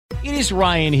It is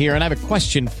Ryan here, and I have a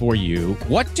question for you.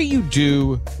 What do you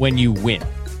do when you win?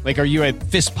 Like, are you a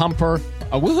fist pumper,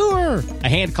 a woohooer, a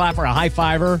hand clapper, a high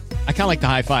fiver? I kind of like the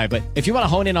high five, but if you want to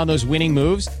hone in on those winning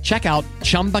moves, check out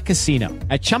Chumba Casino.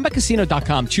 At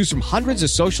ChumbaCasino.com, choose from hundreds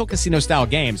of social casino-style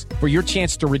games for your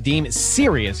chance to redeem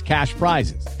serious cash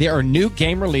prizes. There are new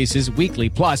game releases weekly,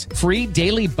 plus free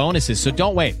daily bonuses, so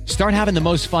don't wait. Start having the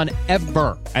most fun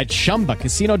ever at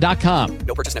ChumbaCasino.com.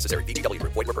 No purchase necessary. VGW.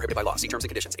 Void where prohibited by law. See terms and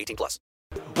conditions. 18+.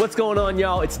 What's going on,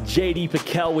 y'all? It's JD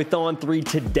Piquel with On 3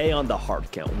 today on the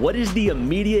Hard Count. What is the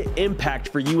immediate impact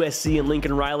for USC and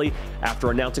Lincoln Riley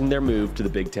after announcing their move to the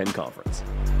Big Ten Conference?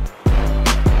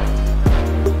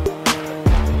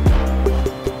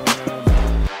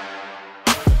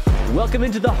 Welcome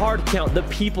into the Hard Count, the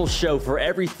people's show for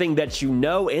everything that you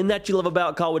know and that you love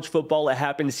about college football. It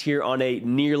happens here on a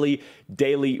nearly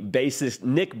daily basis.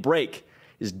 Nick Brake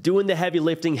is doing the heavy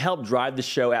lifting. Help drive the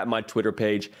show at my Twitter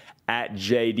page at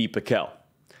JD Piquel.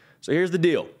 So here's the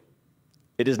deal.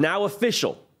 It is now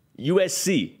official.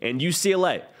 USC and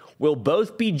UCLA will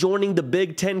both be joining the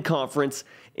Big Ten Conference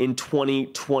in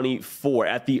 2024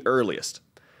 at the earliest.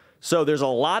 So there's a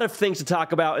lot of things to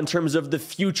talk about in terms of the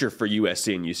future for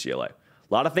USC and UCLA. A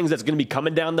lot of things that's going to be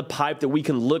coming down the pipe that we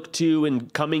can look to in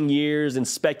coming years and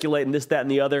speculate and this, that,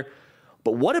 and the other.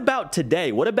 But what about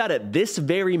today? What about at this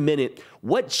very minute?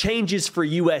 What changes for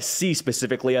USC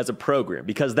specifically as a program?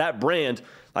 Because that brand,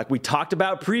 like we talked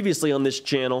about previously on this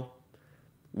channel,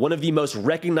 one of the most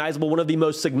recognizable, one of the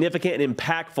most significant and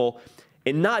impactful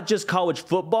in not just college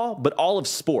football, but all of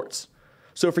sports.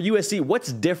 So for USC,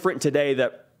 what's different today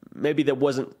that maybe that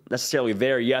wasn't necessarily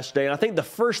there yesterday? And I think the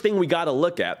first thing we got to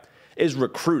look at is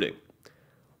recruiting.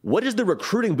 What is the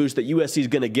recruiting boost that USC is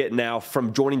going to get now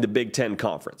from joining the Big Ten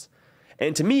Conference?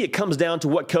 And to me, it comes down to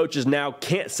what coaches now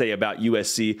can't say about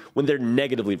USC when they're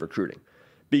negatively recruiting.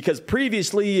 Because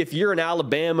previously, if you're in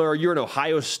Alabama or you're in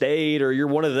Ohio State or you're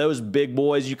one of those big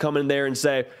boys, you come in there and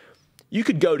say, you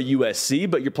could go to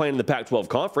USC, but you're playing in the Pac-12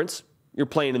 conference. You're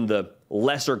playing in the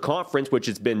lesser conference, which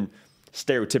it's been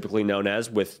stereotypically known as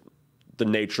with the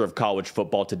nature of college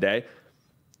football today.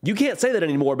 You can't say that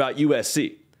anymore about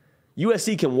USC.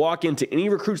 USC can walk into any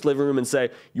recruit's living room and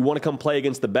say, you want to come play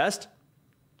against the best?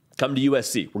 Come to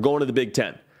USC. We're going to the Big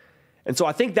Ten. And so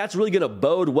I think that's really going to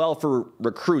bode well for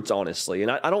recruits, honestly.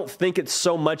 And I don't think it's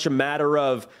so much a matter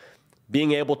of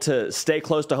being able to stay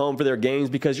close to home for their games,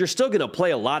 because you're still going to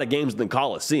play a lot of games in the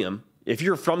Coliseum. If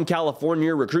you're from California,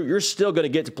 you're a recruit, you're still going to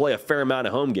get to play a fair amount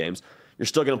of home games. You're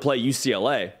still going to play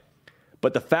UCLA.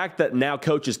 But the fact that now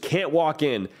coaches can't walk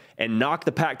in and knock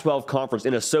the Pac-12 conference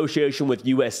in association with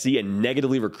USC and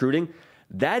negatively recruiting,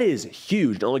 that is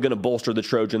huge and only going to bolster the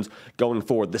Trojans going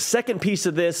forward. The second piece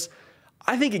of this,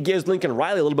 I think it gives Lincoln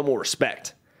Riley a little bit more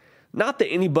respect. Not that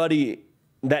anybody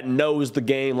that knows the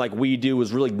game like we do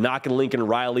is really knocking Lincoln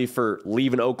Riley for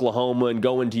leaving Oklahoma and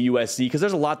going to USC, because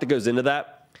there's a lot that goes into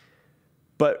that.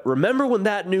 But remember when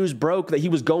that news broke that he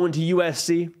was going to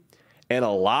USC? And a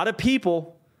lot of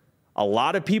people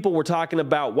were talking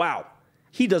about, wow,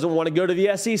 he doesn't want to go to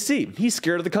the SEC. He's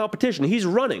scared of the competition. He's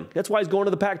running. That's why he's going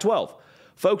to the Pac-12.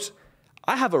 Folks,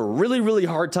 I have a really, really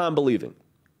hard time believing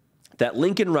that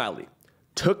Lincoln Riley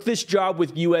took this job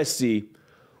with USC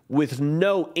with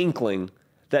no inkling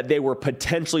that they were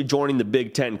potentially joining the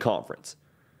Big Ten Conference.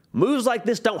 Moves like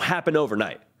this don't happen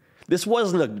overnight. This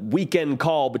wasn't a weekend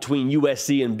call between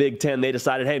USC and Big Ten. They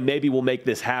decided, hey, maybe we'll make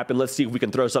this happen. Let's see if we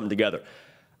can throw something together.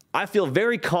 I feel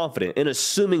very confident in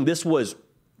assuming this was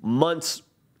months,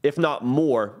 if not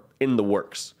more, in the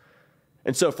works.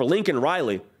 And so for Lincoln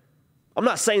Riley, I'm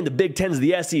not saying the Big Ten's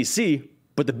the SEC,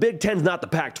 but the Big Ten's not the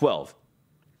Pac-12.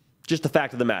 Just the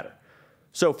fact of the matter.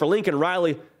 So for Lincoln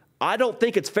Riley, I don't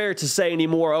think it's fair to say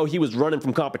anymore, oh, he was running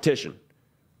from competition.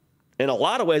 In a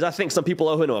lot of ways, I think some people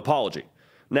owe him an apology.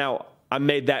 Now, I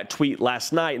made that tweet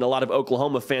last night, and a lot of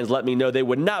Oklahoma fans let me know they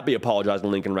would not be apologizing to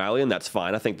Lincoln Riley, and that's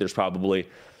fine. I think there's probably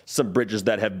some bridges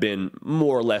that have been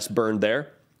more or less burned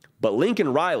there. But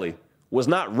Lincoln Riley was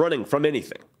not running from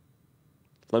anything.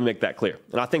 Let me make that clear.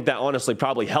 And I think that honestly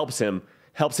probably helps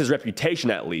his reputation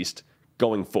at least,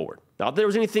 going forward. Not that there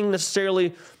was anything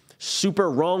necessarily super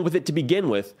wrong with it to begin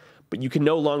with, but you can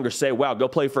no longer say, wow, go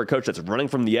play for a coach that's running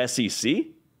from the SEC.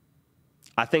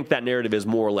 I think that narrative is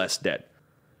more or less dead.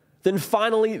 Then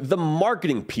finally, the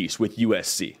marketing piece with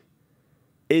USC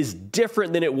is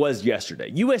different than it was yesterday.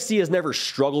 USC has never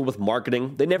struggled with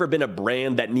marketing. They've never been a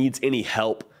brand that needs any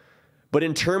help. But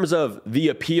in terms of the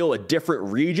appeal at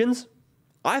different regions,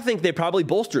 I think they probably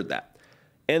bolstered that.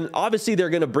 And obviously, they're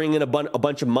going to bring in a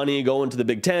bunch of money going to the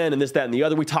Big Ten and this, that, and the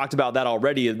other. We talked about that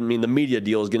already. I mean, the media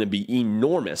deal is going to be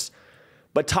enormous.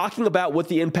 But talking about what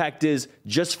the impact is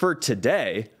just for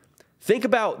today, think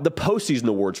about the postseason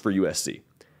awards for USC.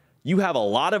 You have a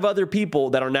lot of other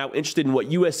people that are now interested in what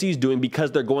USC is doing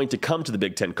because they're going to come to the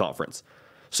Big Ten Conference.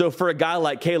 So for a guy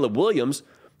like Caleb Williams,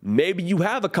 maybe you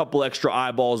have a couple extra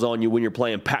eyeballs on you when you're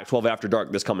playing Pac-12 After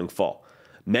Dark this coming fall.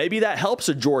 Maybe that helps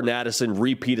a Jordan Addison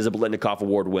repeat as a Biletnikoff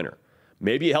Award winner.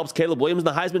 Maybe it helps Caleb Williams in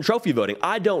the Heisman Trophy voting.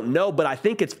 I don't know, but I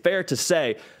think it's fair to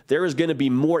say there is going to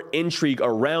be more intrigue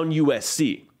around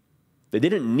USC. They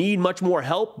didn't need much more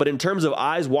help, but in terms of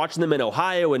eyes watching them in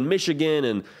Ohio and Michigan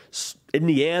and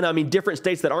Indiana, I mean, different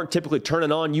states that aren't typically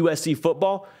turning on USC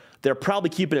football, they're probably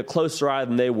keeping a closer eye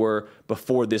than they were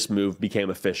before this move became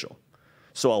official.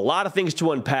 So a lot of things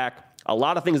to unpack, a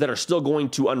lot of things that are still going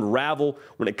to unravel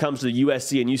when it comes to the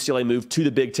USC and UCLA move to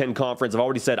the Big Ten Conference. I've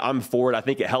already said I'm for it. I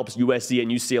think it helps USC and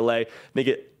UCLA. I think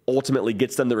it ultimately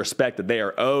gets them the respect that they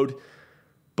are owed.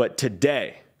 But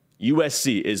today,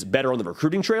 USC is better on the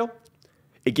recruiting trail.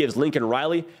 It gives Lincoln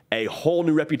Riley a whole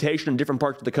new reputation in different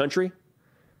parts of the country.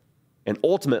 And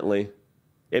ultimately,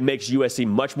 it makes USC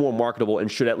much more marketable and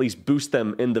should at least boost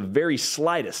them in the very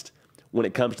slightest when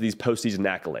it comes to these postseason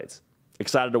accolades.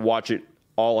 Excited to watch it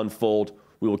all unfold.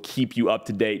 We will keep you up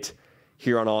to date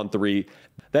here on On3.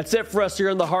 That's it for us here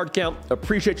on The Hard Count.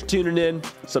 Appreciate you tuning in.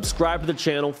 Subscribe to the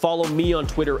channel. Follow me on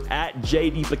Twitter at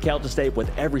JDPikel to stay with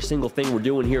every single thing we're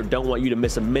doing here. Don't want you to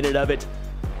miss a minute of it.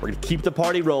 We're going to keep the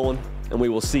party rolling, and we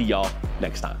will see y'all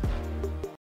next time.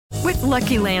 With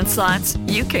Lucky Land Slots,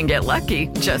 you can get lucky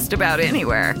just about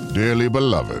anywhere. Dearly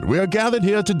beloved, we are gathered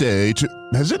here today to...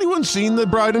 Has anyone seen the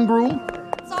bride and groom?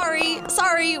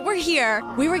 Sorry, we're here.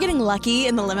 We were getting lucky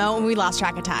in the limo and we lost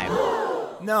track of time.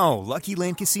 No, Lucky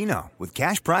Land Casino, with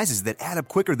cash prizes that add up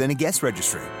quicker than a guest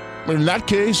registry. In that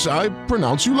case, I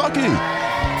pronounce you lucky.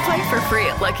 Play for free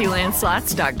at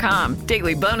LuckyLandSlots.com.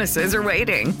 Daily bonuses are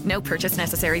waiting. No purchase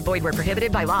necessary. Void where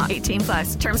prohibited by law.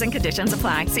 18+. Terms and conditions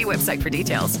apply. See website for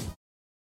details.